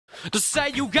To say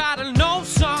you gotta know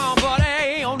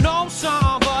somebody, oh know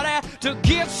somebody to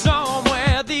get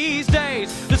somewhere these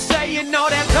days. To say you know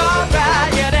that's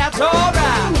alright, yeah that's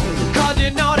alright, cause you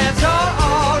know that's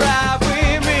alright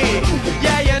with me.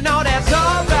 Yeah, you know that's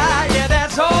alright, yeah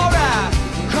that's alright,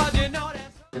 cause you know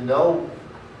that's to know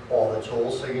all the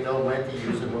tools so you know when to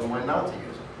use them and when not to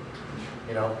use them.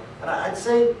 You know, and I'd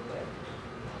say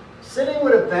sitting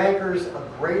with a banker is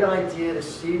a great idea to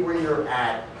see where you're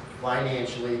at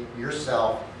financially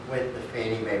yourself with the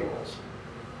Fannie Mae rules.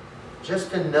 Just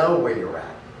to know where you're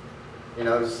at. You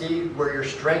know, see where your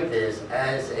strength is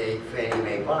as a Fannie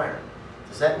Mae buyer.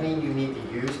 Does that mean you need to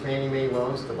use Fannie Mae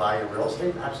loans to buy your real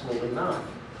estate? Absolutely not.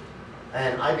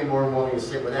 And I'd be more than willing to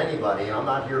sit with anybody, and I'm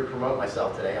not here to promote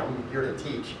myself today, I'm here to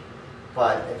teach.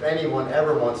 But if anyone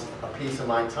ever wants a piece of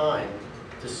my time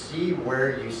to see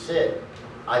where you sit,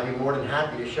 I'd be more than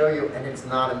happy to show you, and it's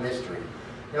not a mystery.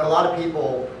 You know, a lot of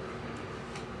people,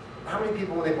 how many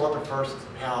people when they bought their first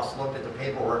house looked at the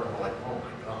paperwork and were like, oh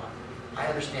my God, I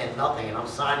understand nothing and I'm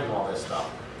signing all this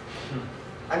stuff.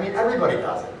 I mean, everybody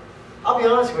does it. I'll be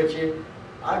honest with you,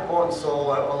 I bought and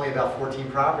sold only about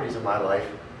 14 properties in my life,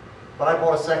 but I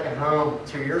bought a second home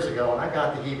 2 years ago and I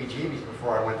got the heebie-jeebies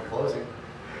before I went to closing.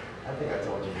 I think I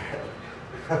told you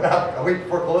that. About a week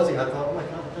before closing, I thought, oh my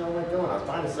God, what the hell am I doing? I was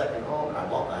buying a second home and I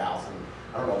love the house, and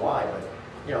I don't know why, but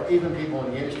you know, even people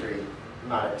in the industry,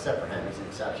 not except for him, he's an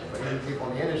exception, but even people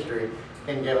in the industry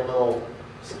can get a little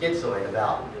schizoid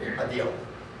about a deal.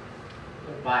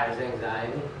 Buyer's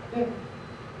anxiety. Yeah.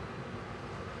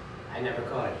 I never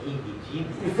call it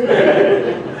heebie-jeebies.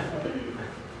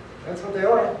 That's what they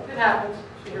are. It happens.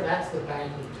 Sure, that's the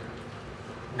banking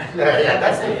term. Yeah,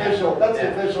 that's the official. That's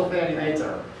the official Fannie Mae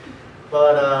term.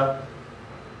 But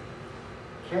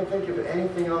can't think of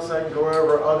anything else I can go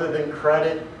over other than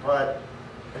credit. But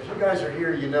if you guys are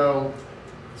here, you know,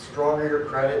 the stronger your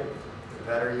credit, the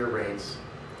better your rates.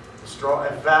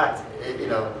 In fact, you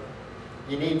know,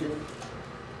 you need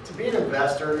to be an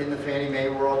investor in the Fannie Mae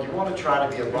world. You want to try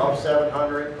to be above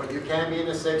 700, but you can be in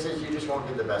the 6s. You just won't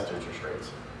get the best interest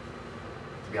rates,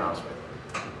 to be honest with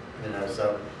you. You know,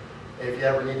 so if you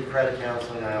ever need the credit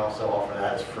counseling, I also offer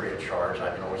that as free of charge.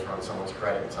 I can always run someone's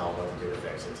credit and tell them what to do to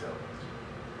fix it too.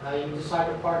 You decide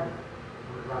to partner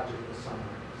with Roger this summer.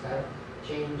 Does that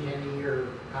change any of your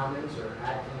comments or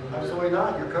add to any? Absolutely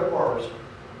not. You're co-borrowers.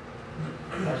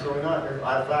 Absolutely not. In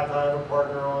fact, I have a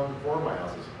partner on 4 of my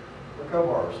houses. We're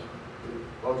co-borrowers.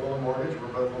 We're both on mortgage. We're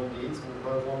both on deeds.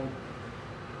 We're both on,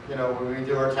 you know, when we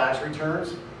do our tax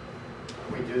returns,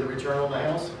 we do the return on the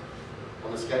house.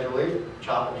 On the Schedule E,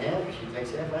 chop it in half. She takes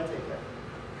half, I take half.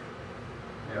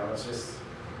 You know, it's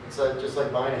just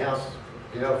like buying a house.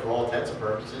 You know, for all intents and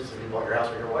purposes, if you bought your house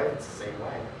with your wife, it's the same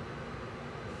way.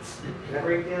 Can I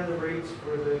break down the rates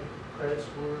for the credit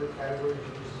score categories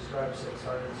you just described,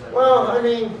 600? Well, I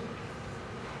mean,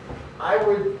 I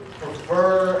would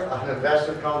prefer an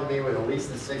investor come to me with at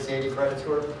least a 680 credit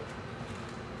score.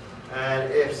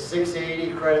 And if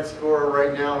 680 credit score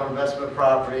right now on investment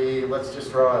property, let's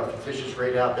just throw a fictitious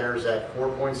rate out there, is at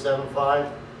 4.75.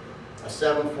 A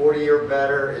 740 or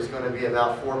better is going to be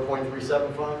about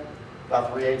 4.375,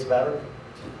 about 3/8 better.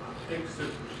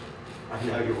 I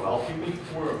know you will. You need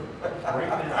 4 of them right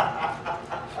now.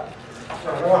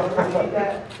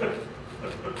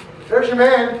 There's your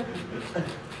man.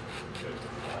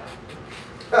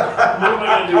 What am I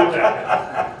going to do with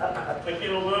that? I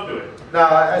can't hold on to it.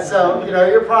 No, so, you know,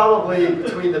 you're probably,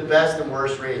 between the best and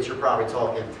worst rates, you're probably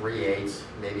talking 3/8,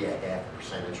 maybe a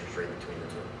 0.5% interest rate between the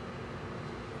two.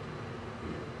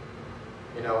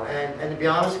 You know, and to be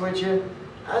honest with you,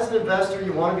 as an investor,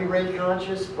 you want to be rate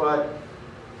conscious, but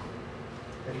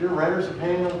if your renters are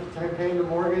paying the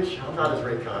mortgage, I'm not as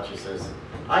rate conscious as,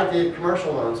 I did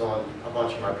commercial loans on a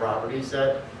bunch of my properties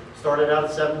that started out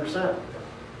at 7%.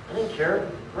 I didn't care.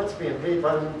 Rent's being paid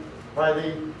by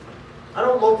the, I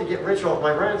don't look to get rich off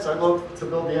my rents, I look to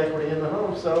build the equity in the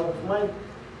home. So if my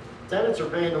tenants are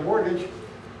paying the mortgage,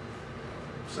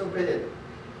 so be it.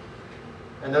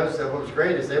 And what was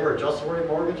great is they were adjustable rate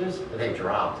mortgages, and they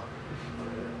dropped.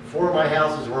 4 of my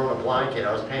houses were on a blanket.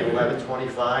 I was paying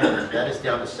 $11.25, that is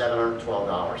down to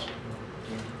 $712.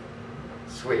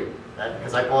 Sweet,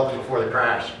 because I bought them before the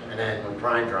crash, and then when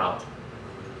prime dropped,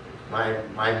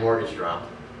 my mortgage dropped,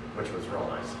 which was real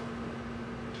nice.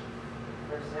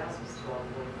 First house was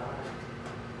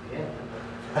 12.45. Yeah.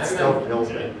 That still kills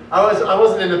me. I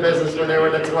wasn't in the business when they were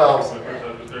in the 12s.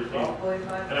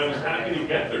 And I was happy to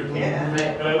get 13. Yeah.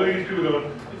 And I look at these people going,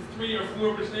 it's 3 or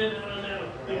 4% now.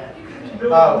 Yeah.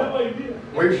 No idea.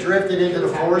 We've drifted into the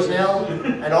 4s now,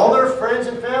 and all their friends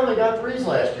and family got 3s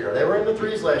last year. They were in the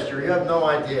 3s last year. You have no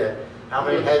idea. how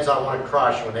many heads I want to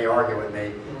crush when they argue with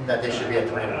me that they should be at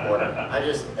 3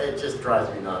 1/4. It just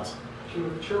drives me nuts.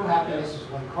 True happiness is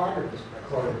when Carter was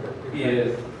president.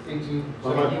 Yeah.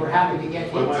 So you were happy to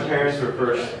get 18%. When my parents were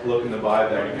first looking to buy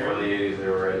back in the early 80s, they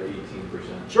were at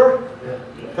 18%. Sure.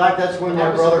 In fact, that's when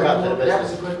my brother got to the That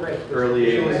was a business. good rate. Early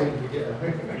 80s.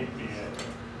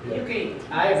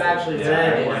 I've actually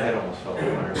read, My head almost fell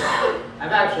over.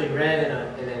 I've actually read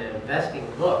in an investing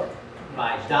book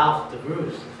by Dolph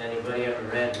DeBruce. If anybody ever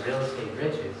read Real Estate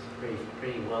Riches,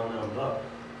 pretty well-known book.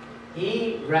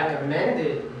 He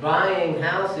recommended buying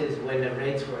houses when the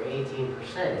rates were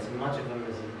 18%, as much of them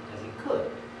as he could.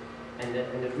 And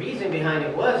the reason behind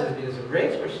it was because the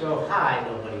rates were so high,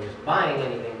 nobody was buying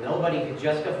anything. Nobody could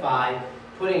justify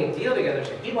putting a deal together.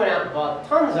 So he went out and bought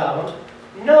tons of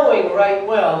them, knowing right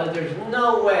well that there's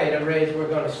no way the rates were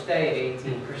going to stay at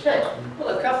 18%.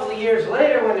 Well, a couple of years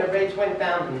later, when the rates went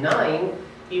down to 9%,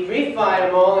 he refied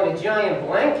them all in a giant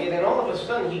blanket, and all of a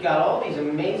sudden he got all these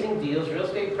amazing deals. Real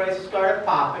estate prices started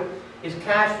popping. His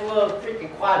cash flow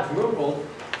freaking quadrupled.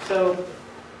 So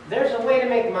there's a way to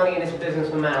make money in this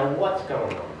business no matter what's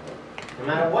going on, no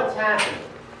matter what's happening.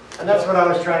 And that's what I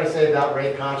was trying to say about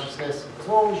rate consciousness. As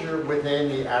long as you're within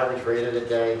the average rate of the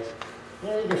day,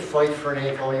 yeah, you can fight for an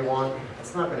eighth all you want.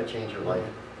 It's not going to change your life.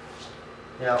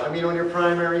 You know, I mean, on your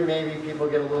primary, maybe people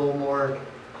get a little more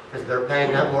because they're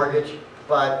paying that mortgage.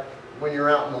 But when you're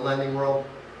out in the lending world,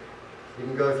 you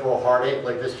can go through a heartache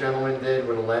like this gentleman did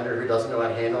with a lender who doesn't know how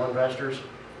to handle investors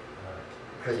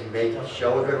because he may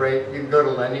show a good rate. You can go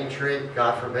to Lending Tree,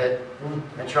 God forbid,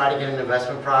 and try to get an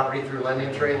investment property through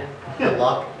Lending Tree. Good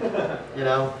luck, you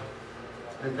know,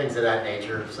 and things of that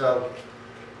nature. So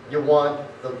you want,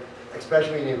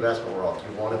 especially in the investment world,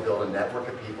 you want to build a network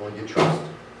of people you trust.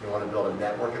 You want to build a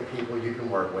network of people you can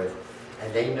work with,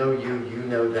 and they know you, you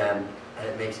know them, and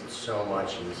it makes it so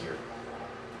much easier.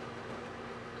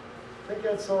 I think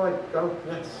that's all I go.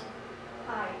 Yes.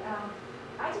 Hi.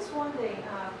 I just wondering,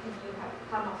 can you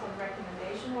come up with some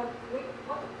recommendation?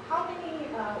 How many,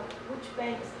 which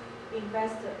banks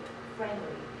investor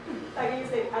friendly? Like you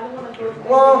say, I don't want to go.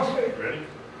 Well, Ready?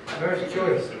 First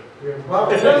choice. well,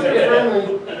 investor friendly.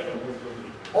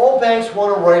 All banks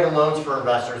want to write loans for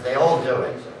investors. They all do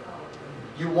it.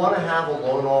 You want to have a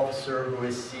loan officer who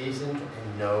is seasoned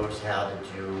and knows how to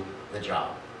do the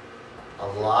job. A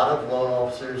lot of loan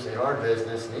officers in our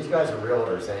business, and these guys are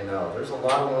realtors, they know. There's a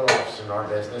lot of loan officers in our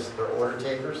business. They're order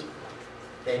takers.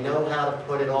 They know how to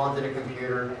put it onto the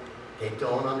computer. They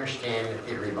don't understand the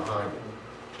theory behind it.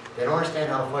 They don't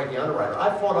understand how to fight the underwriter.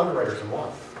 I've fought underwriters and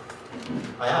won.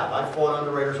 I have. I've fought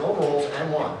underwriters on rolls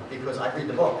and won because I read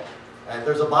the book. And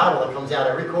there's a Bible that comes out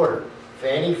every quarter.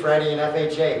 Fannie, Freddie, and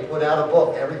FHA put out a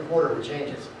book every quarter with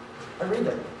changes. I read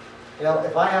them. You know,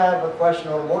 if I have a question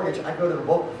on a mortgage, I go to the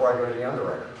book before I go to the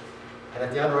underwriter. And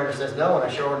if the underwriter says no and I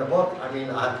show her the book, I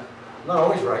mean, I'm not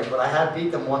always right, but I have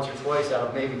beat them once or twice out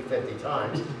of maybe 50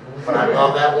 times. But I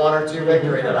love that one or two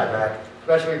victory that I've had,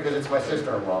 especially because it's my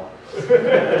sister-in-law.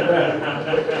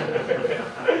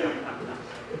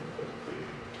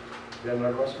 You have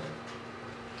another question?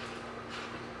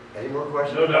 Any more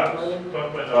questions? No docs.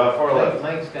 Talk about Far left.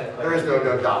 Mike's got a There is question.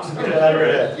 no docs.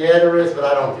 Yeah, there is, but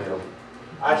I don't do them.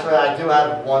 Actually, I do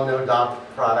have one no doc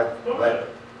product, but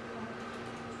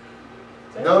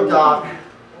no doc,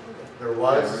 there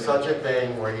was such a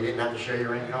thing where you didn't have to show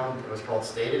your income. It was called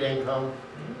stated income.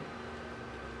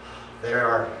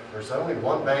 There's only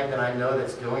one bank that I know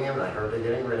that's doing it, and I heard they're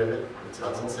getting rid of it. It's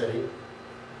Hudson City.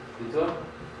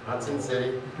 Hudson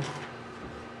City.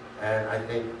 And I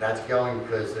think that's going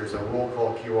because there's a rule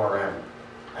called QRM,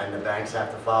 and the banks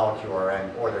have to follow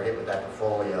QRM, or they're hit with that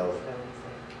portfolio,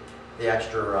 the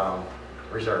extra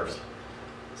reserves.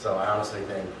 So I honestly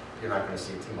think you're not going to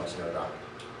see too much no doc.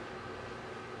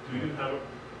 Do you have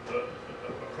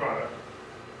a product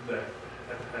that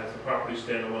has the property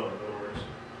stand alone? In other words,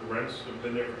 the rents have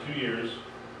been there for 2 years.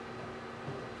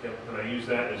 Can I use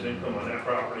that as income on that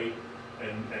property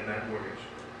and that mortgage?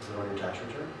 Is it on your tax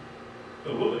return?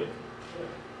 Oh, will it?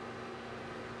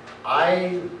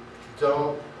 I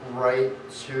don't write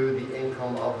to the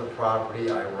income of the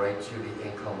property, I write to the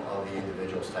income of the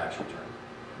individual's tax return.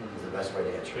 Is the best way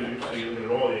to answer So that you're question. looking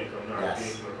at all the income, not the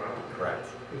Yes. income of the property? Correct.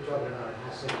 You're talking about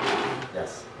asset.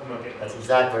 Yes. I'm not getting That's those.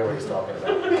 exactly what he's talking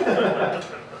about.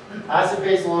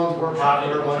 Asset-based loans were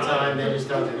popular one time, they just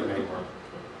don't do them anymore.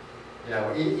 You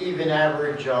know, even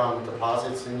average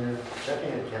deposits in your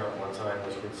checking account one time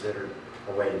was considered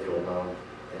a way to do a loan.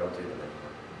 They don't do them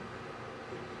anymore.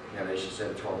 You know, they should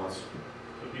say 12 months.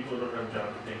 So people who don't have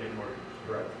jobs can't get mortgages.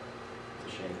 Correct.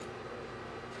 It's a shame.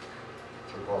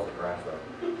 It's what calls it crash though.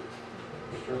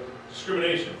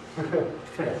 Discrimination.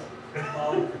 Yes.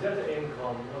 For debt to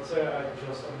income, let's say I'm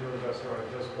a new investor,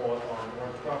 I just bought on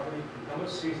one property, how much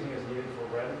seasoning is needed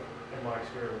for rent in my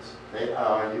experience?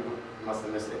 You must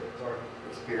have missed it. Sorry.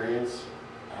 Experience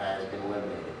has been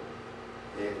eliminated.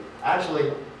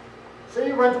 Actually, say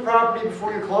you rent the property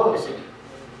before you close.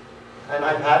 And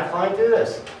I've had a client do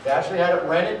this. They actually had it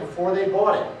rented before they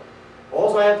bought it.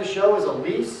 All I have to show is a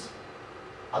lease,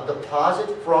 a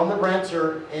deposit from the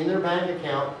renter in their bank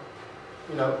account,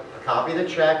 a copy of the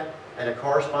check, and a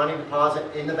corresponding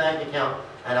deposit in the bank account,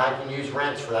 and I can use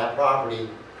rents for that property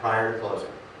prior to closing.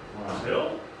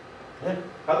 Still? Yeah.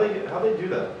 How they do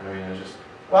that? I mean, it's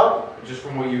Well, just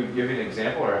from what you give me an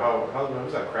example, or how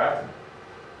was that crafted?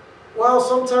 Well,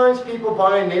 sometimes people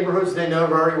buy in neighborhoods they know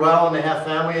very well, and they have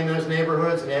family in those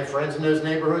neighborhoods, and they have friends in those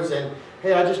neighborhoods, and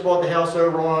hey, I just bought the house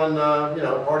over on,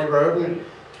 Hardy Road, and,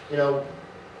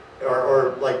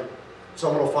 or like,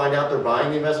 someone will find out they're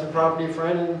buying the investment property, a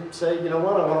friend, and say, you know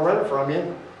what, I want to rent it from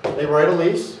you. They write a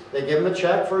lease, they give them a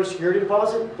check for a security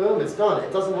deposit, boom, it's done.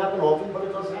 It doesn't happen often, but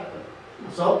it does happen.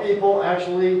 Some people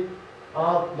actually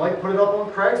might put it up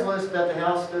on Craigslist that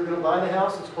they're going to buy the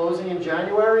house, it's closing in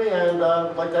January, and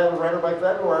would like to have a renter by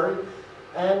February,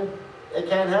 and it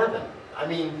can't happen. I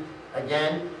mean,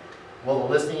 again, will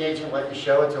the listing agent let you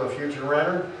show it to a future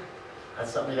renter?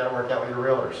 That's something you got to work out with your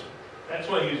realtors. That's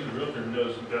why I use the realtor who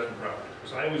knows investment properties,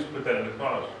 because I always put that in the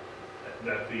clause,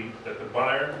 that the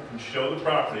buyer can show the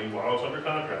property while it's under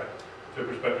contract to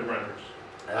prospective renters.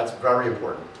 And that's very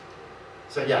important.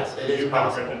 So yes, it is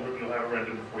possible. You'll have it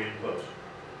rented before you close.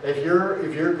 If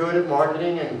you're good at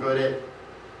marketing and good at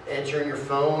answering your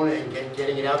phone and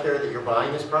getting it out there that you're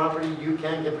buying this property, you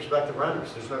can get prospective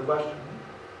renters, there's no question.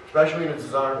 Especially in a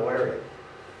desirable area.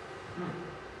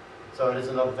 So it is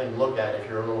another thing to look at if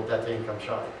you're a little debt to income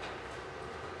shy.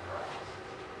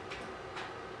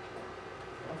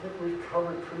 I think we've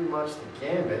covered pretty much the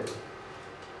gambit.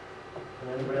 Can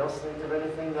anybody else think of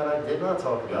anything that I did not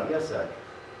talk about? Yes, Zach?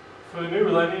 For the new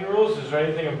lending rules, is there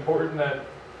anything important that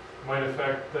might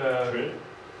affect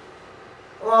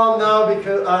Well, no,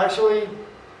 because actually,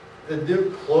 the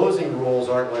new closing rules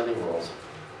aren't lending rules.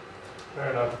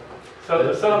 Fair enough. So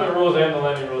the settlement rules and the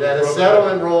lending rules. Yeah, the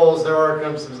settlement rules, there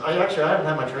are some, I haven't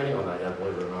had my training on that yet,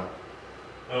 believe it or not.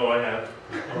 Oh, I have.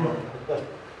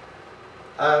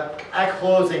 At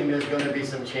closing, there's going to be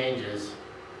some changes.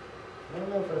 I don't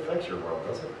know if it affects your world,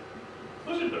 does it?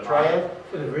 Listen to Try it?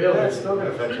 For the real. Yeah, it's still going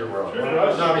to affect your world. Sure.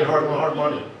 It's not I mean, hard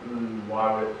money.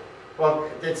 Why would? Well,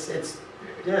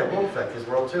 yeah, it will affect his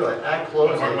world too. At Hard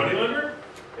money closing, lender?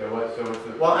 Yeah, what's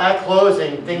the? well, at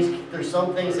closing, there's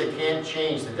some things that can't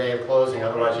change the day of closing,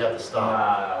 otherwise you have to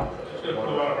stop. It's going to put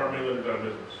a lot of hard money lenders out of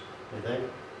business. You think?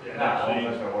 Yeah, Nah, actually,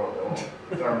 that's gonna work.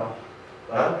 It's our money.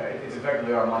 Huh? It's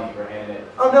effectively our money we're handing it.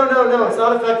 Oh, no, it's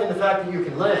not affecting the fact that you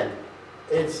can lend.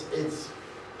 It's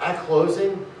at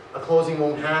closing, a closing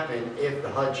won't happen if the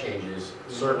HUD changes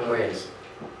certain ways.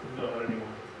 no, not anymore.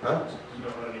 Huh? No,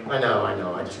 not anymore. I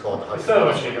know, I just called it HUD. So-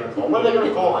 What are they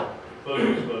gonna call it? What are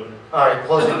they gonna call it? Closing disclosure. All right,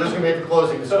 closing, there's gonna be the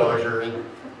closing disclosure, and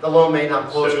the loan may not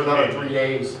close for another 3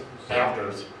 days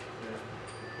after.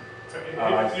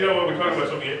 You know what, we're talking about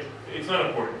something, it's not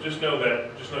important. Just know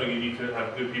you need to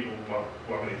have good people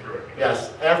walking you through it.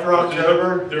 Yes, after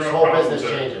October, There this are whole problems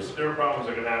business that- changes. There are problems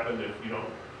that can happen if you don't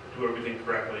do everything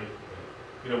correctly.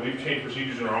 We've changed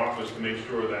procedures in our office to make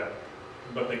sure that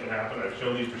nothing can happen. I've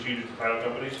shown these procedures to title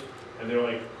companies, and they're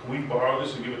like, can we borrow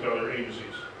this and give it to other agencies?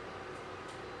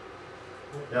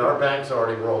 Yeah, our bank's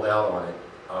already rolled out on it.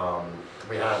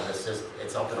 We have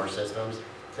it's up in our systems,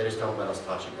 they just don't let us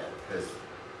touch it yet, because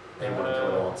they want to do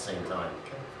it all at the same time.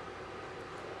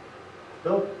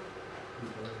 Bill?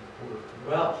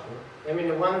 Well, I mean,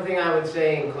 the one thing I would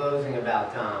say in closing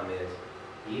about Tom is,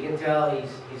 you can tell he's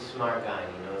a smart guy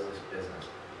and he knows this business.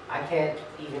 I can't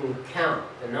even count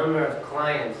the number of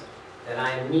clients that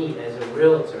I meet as a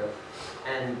realtor,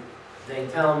 and they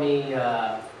tell me,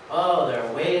 oh,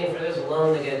 they're waiting for this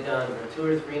loan to get done for 2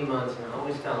 or 3 months, and I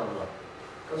always tell them, look,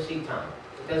 go see Tom.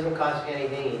 It doesn't cost you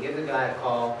anything. You give the guy a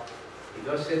call, you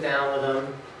go sit down with him,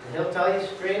 and he'll tell you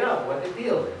straight up what the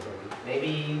deal is. And maybe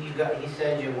he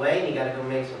sends you away, and you got to go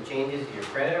make some changes to your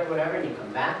credit or whatever, and you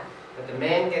come back. But the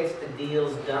man gets the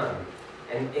deals done.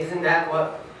 And isn't that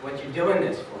what you're doing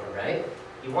this for, right?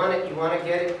 You want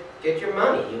to get your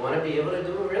money. You want to be able to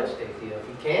do a real estate deal. If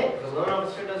you can't, if the loan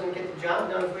officer doesn't get the job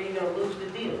done for you, you're going to lose the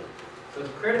deal. So it's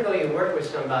critical you work with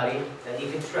somebody that you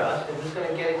can trust and who's going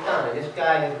to get it done. And this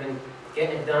guy has been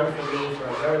getting it done for me for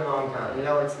a very long time. You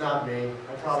know, it's not me.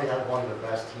 I probably have one of the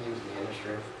best teams in the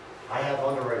industry. I have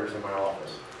underwriters in my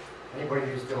office. Anybody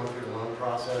who's going through the loan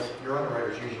process, your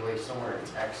underwriter's usually somewhere in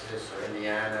Texas or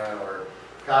Indiana or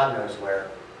God knows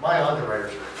where. My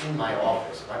underwriters are in my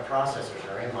office, my processors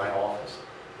are in my office.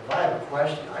 If I have a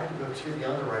question, I can go to the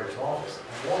underwriter's office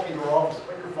and walk into her office,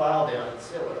 put your file down and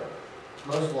sit with her.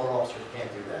 Most loan officers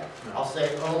can't do that. I'll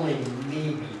say only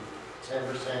maybe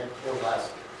 10% or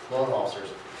less loan officers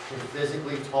can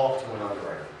physically talk to an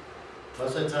underwriter.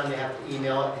 Most of the time they have to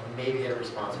email it and maybe get a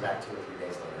response back 2 or 3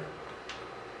 days later.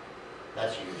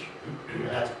 That's huge. And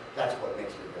that's what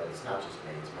makes me good. It's not just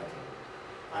me, it's my team.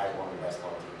 I have one of the best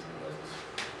loan teams in the business,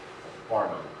 bar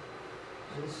none.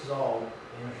 So this is all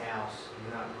in-house,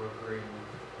 you're not brokering?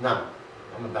 No,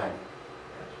 I'm a bank.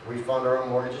 We fund our own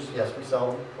mortgages, yes, we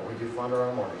sell them, but we do fund our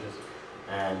own mortgages.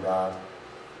 And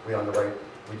we underwrite,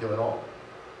 we do it all.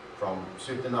 From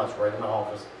soup to nuts, right in my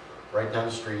office, right down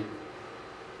the street.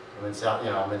 I'm in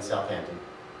Southampton.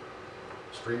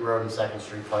 Street Road and 2nd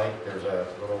Street Pike. There's a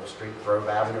little street, Grove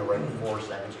Avenue, right before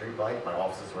 2nd Street Pike. My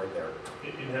office is right there.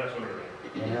 In-house underwriting.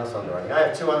 In-house underwriting. I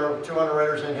have 2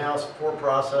 underwriters in-house, 4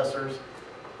 processors,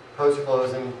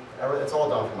 post-closing. It's all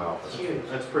done from my office. Huge.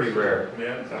 That's pretty rare.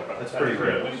 Yeah, That's pretty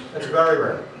rare. It's very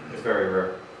rare. It's very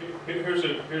rare. Here's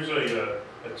a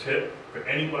tip for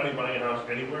anybody buying a house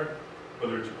anywhere,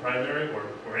 whether it's a primary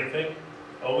or anything.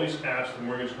 Always ask the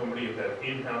mortgage company if they have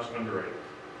in-house underwriting.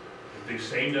 If they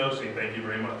say no, say thank you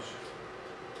very much.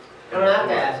 You don't have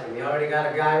to ask him, you already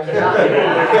got a guy who's got it.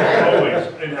 Always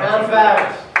in-house Tom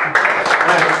underwriting.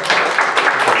 Farris.